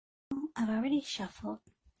I've already shuffled,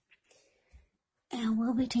 and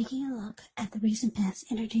we'll be taking a look at the recent past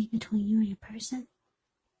energy between you and your person.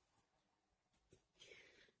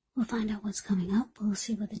 We'll find out what's coming up. We'll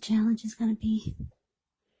see what the challenge is going to be.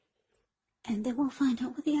 And then we'll find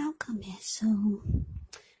out what the outcome is. So,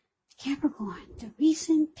 Capricorn, the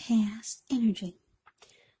recent past energy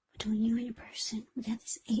between you and your person. We got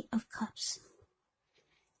this 8 of Cups.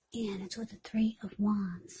 And it's with the 3 of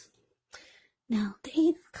Wands. Now, the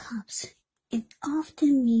 8 of Cups, it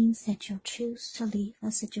often means that you'll choose to leave a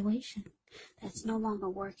situation that's no longer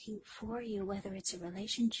working for you, whether it's a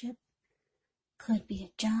relationship, could be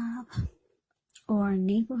a job, or a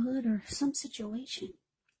neighborhood, or some situation.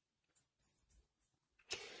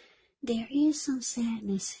 There is some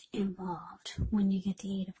sadness involved when you get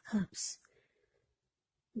the 8 of Cups.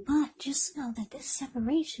 But just know that this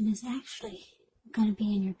separation is actually going to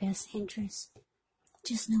be in your best interest.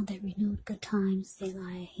 Just know that renewed good times, they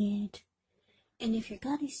lie ahead. And if your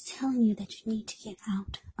gut is telling you that you need to get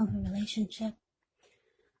out of a relationship,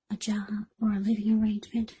 a job, or a living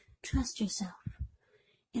arrangement, trust yourself.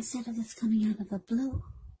 Instead of this coming out of the blue,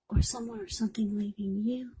 or someone or something leaving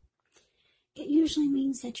you, it usually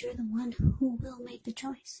means that you're the one who will make the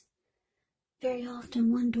choice. Very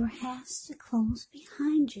often one door has to close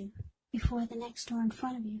behind you before the next door in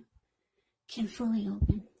front of you can fully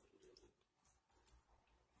open.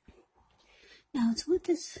 Now it's with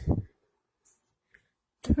this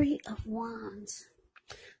 3 of Wands.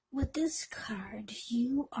 With this card,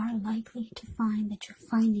 you are likely to find that your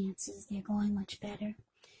finances, they're going much better.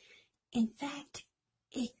 In fact,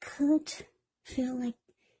 it could feel like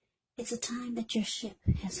it's a time that your ship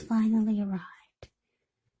has finally arrived.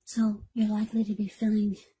 So you're likely to be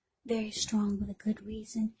feeling very strong with a good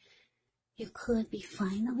reason. You could be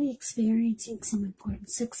finally experiencing some important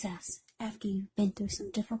success after you've been through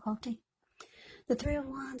some difficulty. The 3 of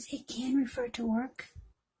Wands, it can refer to work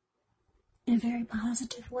in a very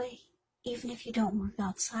positive way. Even if you don't work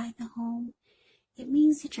outside the home, it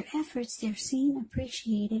means that your efforts, they're seen,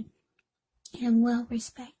 appreciated, and well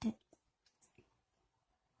respected.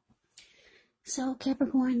 So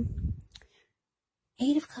Capricorn,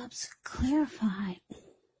 8 of Cups clarified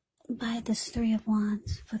by this 3 of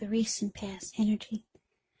Wands for the recent past energy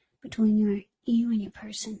between you and your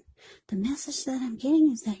person. The message that I'm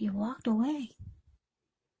getting is that you walked away.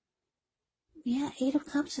 Yeah, 8 of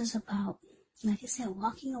Cups is about, like I said,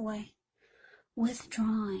 walking away,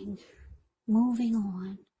 withdrawing, moving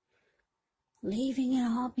on, leaving it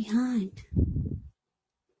all behind.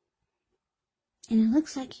 And it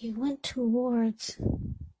looks like you went towards,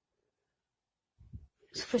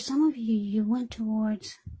 for some of you, you went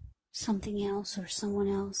towards something else or someone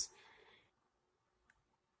else.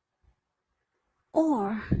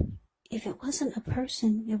 Or, if it wasn't a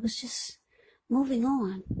person, it was just moving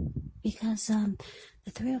on. Because the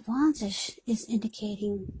 3 of Wands is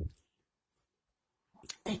indicating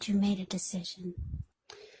that you made a decision.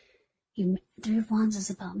 3 of Wands is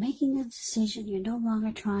about making a decision. You're no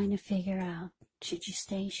longer trying to figure out, should you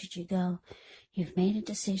stay, should you go? You've made a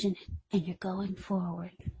decision and you're going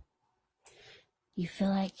forward. You feel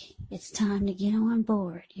like it's time to get on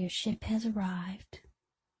board. Your ship has arrived.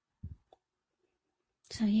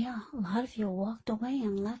 So yeah, a lot of you walked away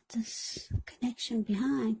and left this connection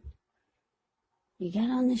behind. You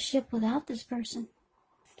got on the ship without this person.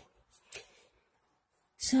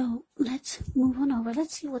 So let's move on over.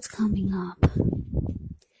 Let's see what's coming up.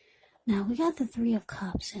 Now we got the 3 of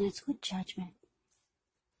Cups, and it's with Judgment.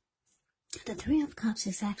 The 3 of Cups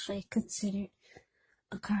is actually considered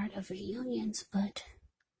a card of reunions, but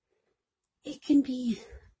it can be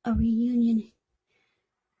a reunion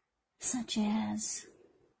such as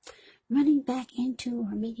running back into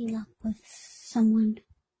or meeting up with someone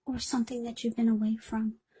or something that you've been away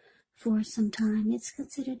from for some time. It's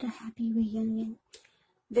considered a happy reunion,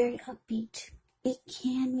 very upbeat. It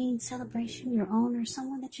can mean celebration, your own or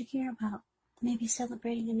someone that you care about. Maybe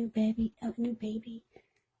celebrating a new baby.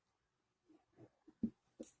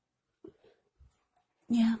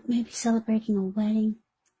 Yeah, maybe celebrating a wedding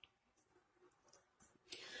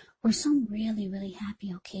or some really, really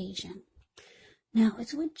happy occasion. Now,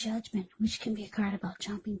 it's with Judgment, which can be a card about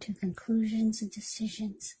jumping to conclusions and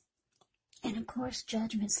decisions. And, of course,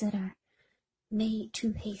 judgments that are made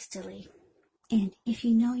too hastily. And if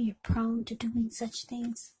you know you're prone to doing such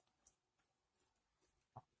things,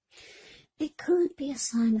 it could be a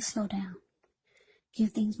sign to slow down.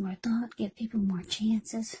 Give things more thought, give people more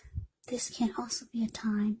chances. This can also be a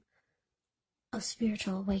time of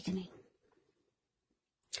spiritual awakening.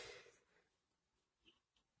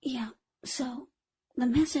 Yeah, so the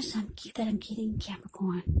message that I'm getting,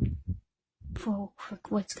 Capricorn, for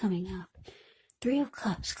what's coming up, Three of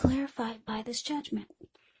Cups, clarified by this Judgment.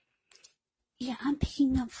 Yeah, I'm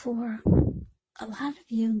picking up for a lot of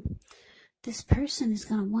you, this person is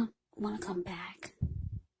going to want to come back.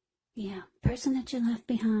 Yeah, person that you left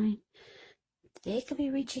behind, they could be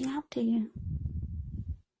reaching out to you.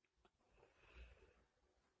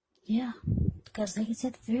 Yeah, because like I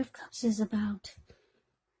said, the Three of Cups is about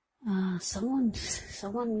someone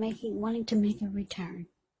wanting to make a return.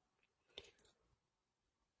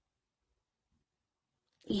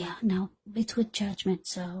 Yeah, no, it's with Judgment,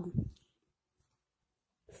 so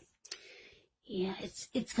yeah,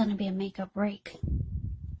 it's gonna be a make or break.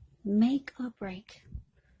 Make or break.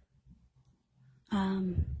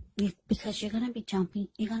 Because you're gonna be jumping,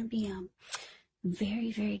 you're gonna be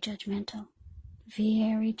very, very judgmental.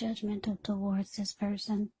 Very judgmental towards this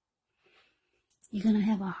person. You're gonna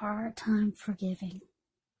have a hard time forgiving.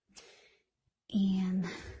 And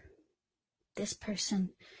this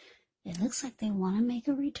person, it looks like they want to make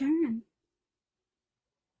a return.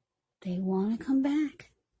 They want to come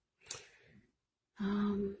back.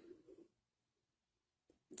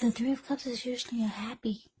 The Three of Cups is usually a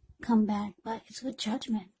happy comeback, but it's with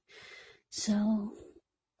Judgment. So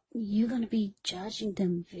you're going to be judging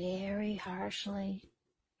them very harshly.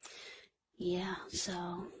 Yeah,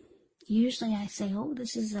 so usually I say, oh,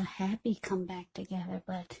 this is a happy comeback together,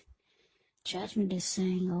 but Judgment is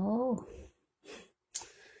saying, oh,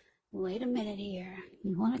 wait a minute here.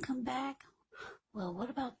 You want to come back? Well, what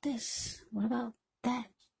about this? What about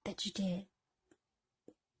that you did?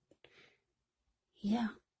 Yeah.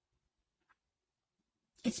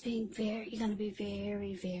 You're going to be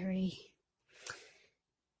very, very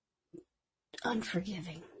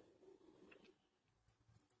unforgiving.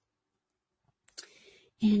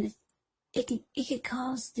 And it could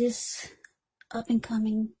cause this up and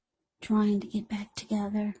coming trying to get back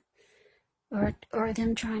together, or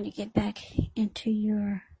them trying to get back into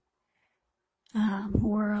your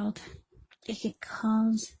world. It could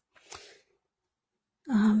cause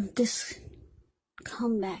this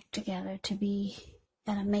comeback together to be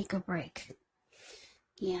at a make or break.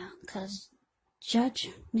 Yeah, because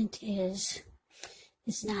Judgment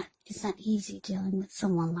it's not easy dealing with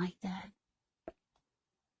someone like that.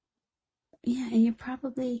 Yeah, and you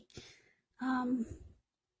probably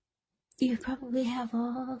have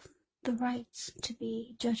all the rights to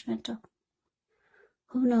be judgmental.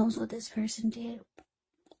 Who knows what this person did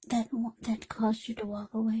that caused you to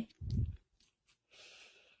walk away?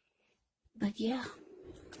 But yeah,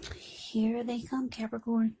 here they come,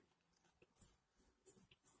 Capricorn.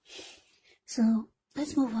 So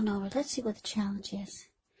let's move on over. Let's see what the challenge is.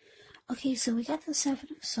 Okay, so we got the Seven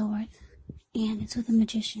of Swords, and it's with the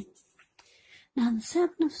Magician. Now, the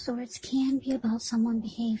Seven of Swords can be about someone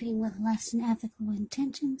behaving with less than ethical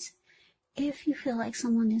intentions. If you feel like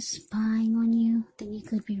someone is spying on you, then you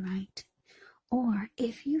could be right. Or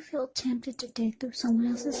if you feel tempted to dig through someone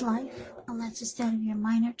else's life, unless it's that of your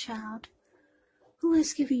minor child who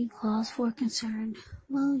is giving you cause for concern,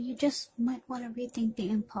 well, you just might want to rethink the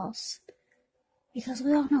impulse. Because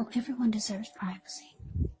we all know everyone deserves privacy.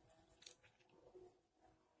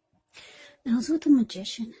 Now, it's with the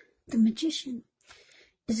Magician. The Magician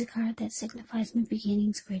is a card that signifies new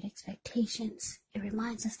beginnings, great expectations. It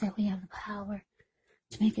reminds us that we have the power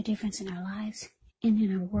to make a difference in our lives and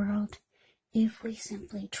in our world if we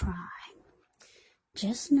simply try.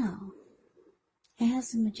 Just know,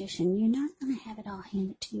 as a magician, you're not going to have it all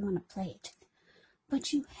handed to you on a plate,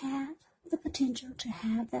 but you have the potential to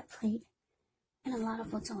have that plate and a lot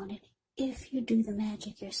of what's on it if you do the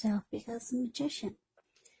magic yourself, because the Magician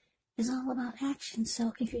is all about action.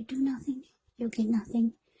 So if you do nothing, you'll get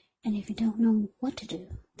nothing. And if you don't know what to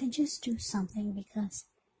do, then just do something, because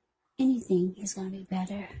anything is going to be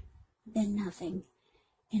better than nothing.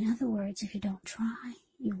 In other words, if you don't try,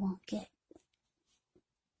 you won't get.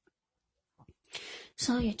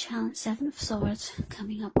 So your challenge, Seven of Swords,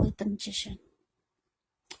 coming up with the Magician.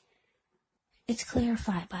 It's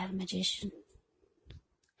clarified by the Magician.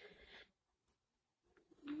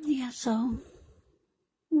 Yeah, so,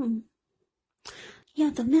 yeah,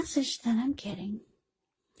 the message that I'm getting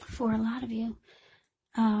for a lot of you,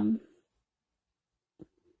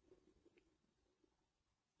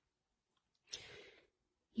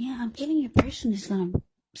 yeah, I'm getting your person is going to,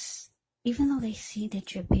 even though they see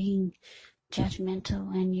that you're being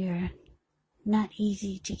judgmental and you're not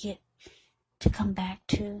easy to get to come back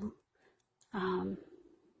to,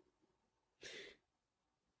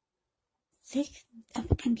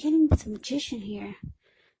 I'm getting with the Magician here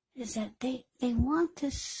is that they want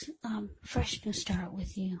this fresh new start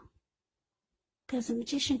with you, because the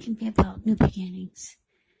Magician can be about new beginnings.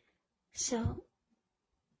 So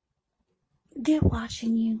they're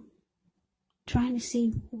watching you, trying to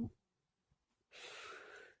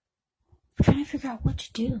figure out what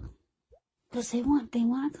to do, because they want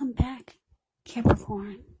to come back,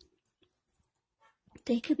 Capricorn.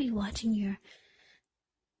 They could be watching your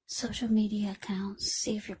social media accounts,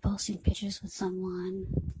 see if you're posting pictures with someone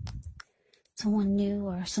new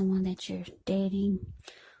or someone that you're dating,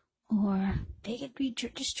 or they could be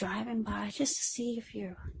just driving by just to see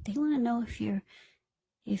they want to know if you're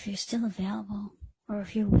still available, or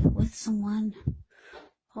if you're with someone,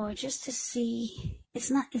 or just to see.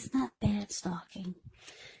 It's not bad stalking,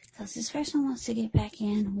 because this person wants to get back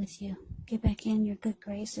in with you, get back in your good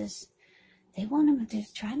graces. They're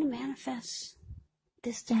trying to manifest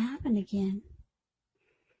this to happen again.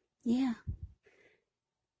 Yeah.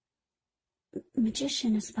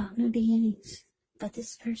 Magician is about new beginnings, but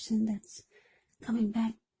this person that's coming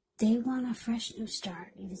back, they want a fresh new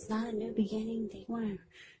start. If it's not a new beginning, they want to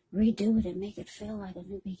redo it and make it feel like a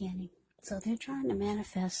new beginning. So they're trying to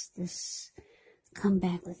manifest this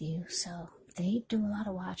comeback with you. So they do a lot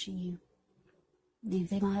of watching you.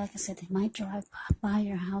 They might, like I said, they might drive by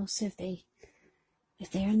your house if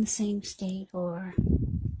they're in the same state, or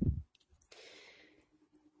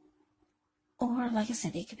like I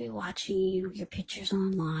said, they could be watching your pictures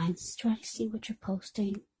online, try to see what you're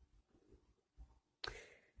posting.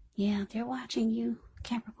 Yeah, they're watching you,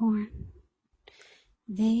 Capricorn.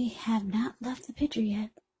 They have not left the picture yet.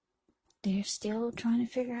 They're still trying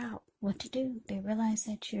to figure out what to do. They realize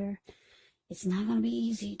that it's not going to be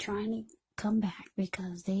easy trying to come back,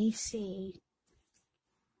 because they see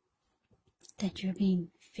that you're being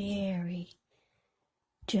very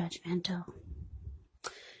judgmental.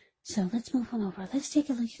 So let's move on over. Let's take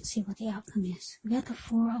a look and see what the outcome is. We got the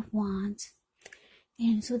Four of Wands,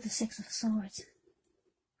 and it's with the Six of Swords.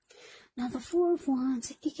 Now, the Four of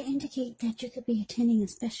Wands, it can indicate that you could be attending a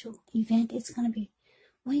special event. It's going to be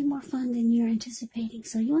way more fun than you're anticipating,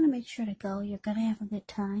 so you want to make sure to go. You're going to have a good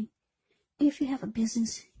time. If you have a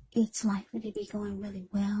business, it's likely to be going really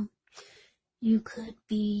well. You're going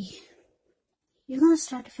to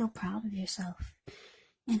start to feel proud of yourself,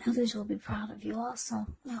 and others will be proud of you also.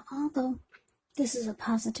 Now, although this is a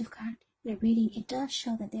positive card in the reading, it does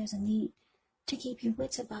show that there's a need to keep your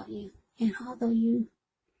wits about you. And although you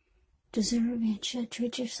deserve and should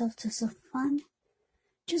treat yourself to some fun,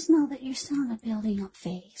 just know that you're still in a building up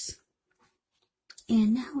phase.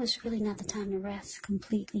 And now is really not the time to rest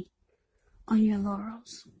completely on your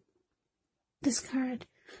laurels. This card,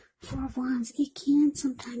 Four of Wands, it can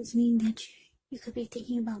sometimes mean that you could be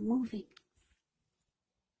thinking about moving,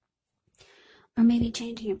 or maybe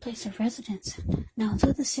changing your place of residence. Now, it's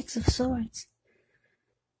with the Six of Swords.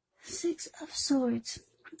 Six of Swords,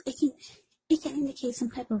 it can indicate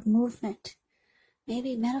some type of movement,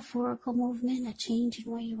 maybe metaphorical movement, a change in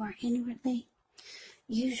where you are inwardly.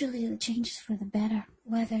 Usually the change is for the better,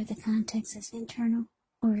 whether the context is internal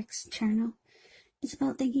or external. It's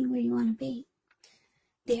about thinking where you want to be.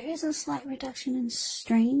 There is a slight reduction in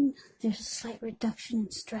strain. There's a slight reduction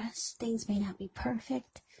in stress. Things may not be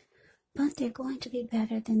perfect, but they're going to be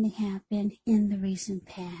better than they have been in the recent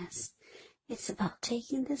past. It's about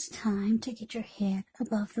taking this time to get your head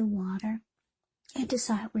above the water and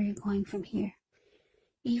decide where you're going from here.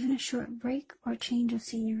 Even a short break or change of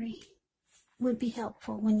scenery would be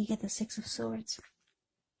helpful when you get the Six of Swords.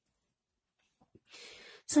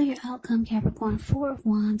 So your outcome, Capricorn, Four of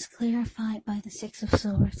Wands clarified by the Six of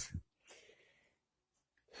Swords.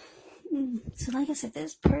 So like I said,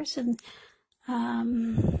 this person,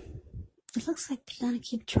 it looks like they're going to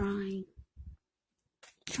keep trying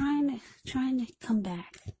to come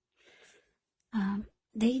back.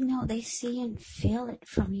 They know, they see and feel it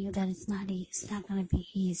from you that it's not going to be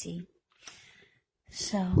easy.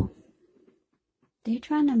 So they're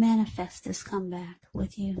trying to manifest this comeback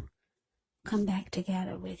with you, come back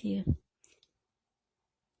together with you.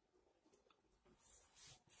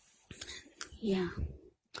 Yeah.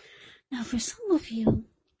 Now, for some of you,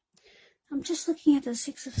 I'm just looking at the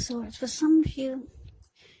Six of Swords. For some of you,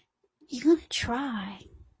 you're going to try.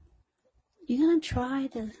 You're going to try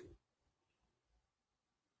to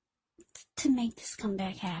make this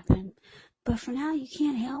comeback happen. But for now, you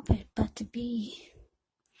can't help it but to be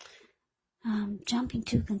jumping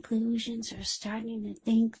to conclusions or starting to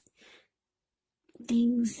think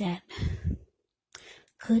things that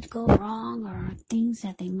could go wrong, or things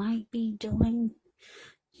that they might be doing.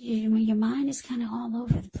 Your mind is kind of all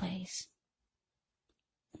over the place.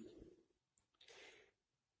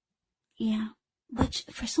 Yeah, but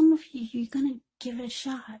for some of you, you're going to give it a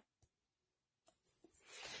shot.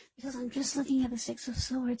 Because I'm just looking at the Six of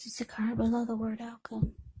Swords. It's a card below the word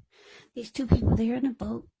outcome. These two people, they're in a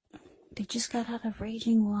boat. They just got out of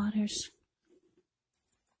raging waters.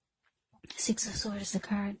 Six of Swords is the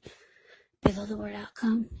card below the word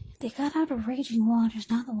outcome. They got out of raging waters.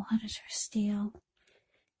 Now the waters are still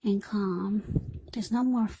and calm. There's no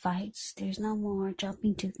more fights. There's no more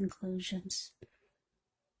jumping to conclusions.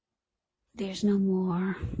 There's no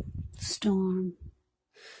more storm.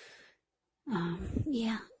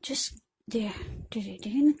 Yeah, just they're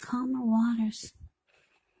in the calmer waters.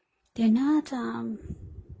 They're not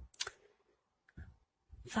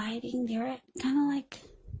fighting. They're kind of like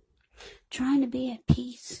trying to be at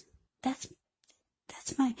peace. That's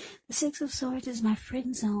the Six of Swords is my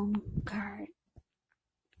friend zone card.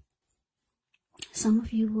 Some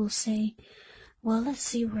of you will say, well, let's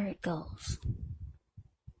see where it goes.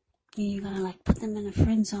 You're gonna like put them in a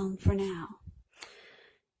friend zone for now.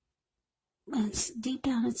 And deep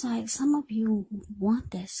down inside, some of you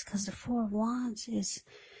want this because the Four of Wands is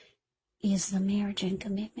the marriage and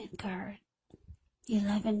commitment card.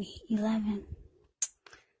 11.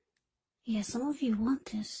 Yeah, some of you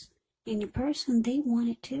want this. And your person, they want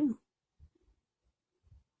it too.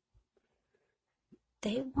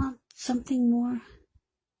 They want something more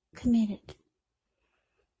committed.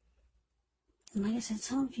 And like I said,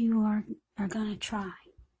 some of you are gonna try.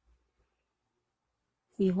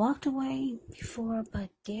 You walked away before, but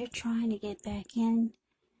they're trying to get back in.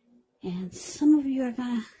 And some of you are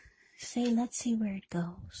gonna say, let's see where it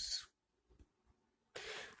goes.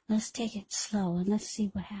 Let's take it slow and let's see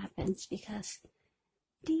what happens, because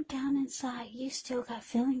deep down inside, you still got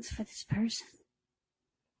feelings for this person.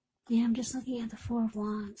 Yeah, I'm just looking at the Four of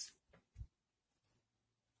Wands.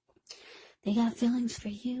 They got feelings for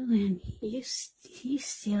you, and you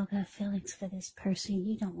still got feelings for this person.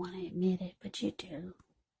 You don't want to admit it, but you do.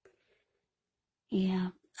 Yeah,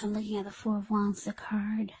 I'm looking at the Four of Wands, the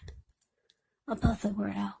card above the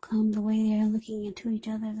word outcome, the way they're looking into each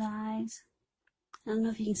other's eyes. I don't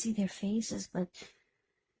know if you can see their faces, but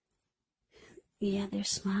yeah, their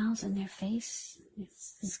smiles and their face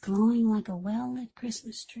is glowing like a well-lit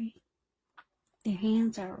Christmas tree. Their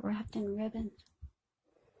hands are wrapped in ribbon.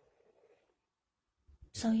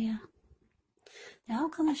 So yeah, the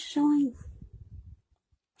outcome is showing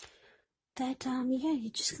that, yeah,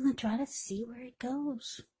 you're just gonna try to see where it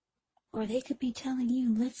goes. Or they could be telling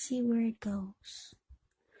you, let's see where it goes.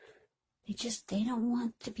 They don't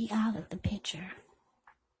want to be out of the picture.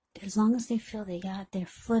 As long as they feel they got their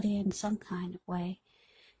foot in some kind of way,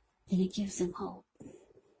 then it gives them hope.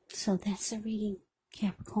 So that's the reading,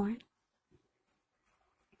 Capricorn.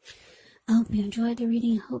 I hope you enjoyed the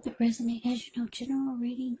reading. I hope it resonated. As you know, general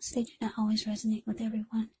readings, they do not always resonate with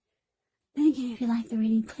everyone. Then again, if you like the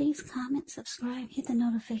reading, please comment, subscribe, hit the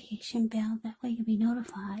notification bell. That way you'll be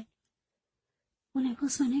notified when I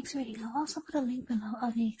post my next reading. I'll also put a link below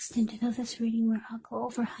of the extended of this reading where I'll go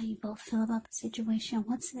over how you both feel about the situation,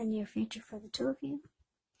 what's in the near future for the two of you,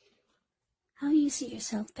 how you see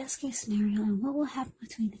yourself, best case scenario, and what will happen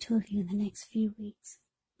between the two of you in the next few weeks.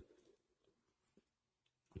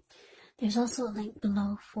 There's also a link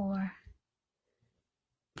below for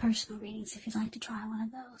personal readings if you'd like to try one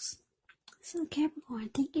of those. So Capricorn,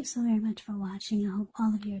 thank you so very much for watching. I hope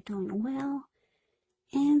all of you are doing well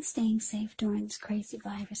and staying safe during this crazy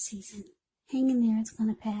virus season. Hang in there, it's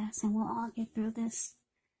going to pass, and we'll all get through this.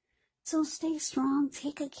 So stay strong,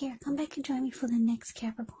 take good care. Come back and join me for the next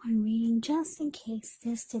Capricorn reading, just in case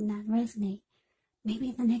this did not resonate.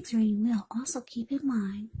 Maybe the next reading will. Also keep in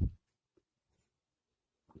mind,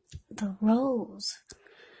 the roles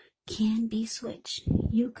can be switched.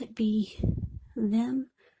 You could be them,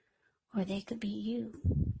 or they could be you.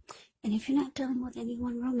 And if you're not dealing with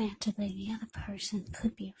anyone romantically, the other person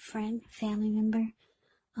could be a friend, family member,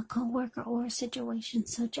 a co-worker, or a situation.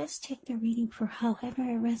 So just take the reading for however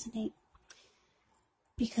it resonates,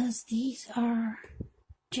 because these are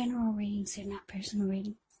general readings, they're not personal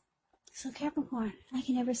readings. So Capricorn, I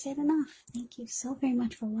can never say it enough. Thank you so very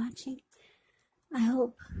much for watching. I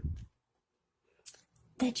hope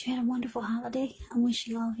that you had a wonderful holiday. I'm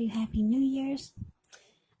wishing all of you Happy New Year's.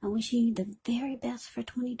 I'm wishing you the very best for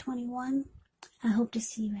 2021. I hope to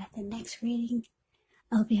see you at the next reading.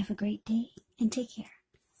 I hope you have a great day and take care.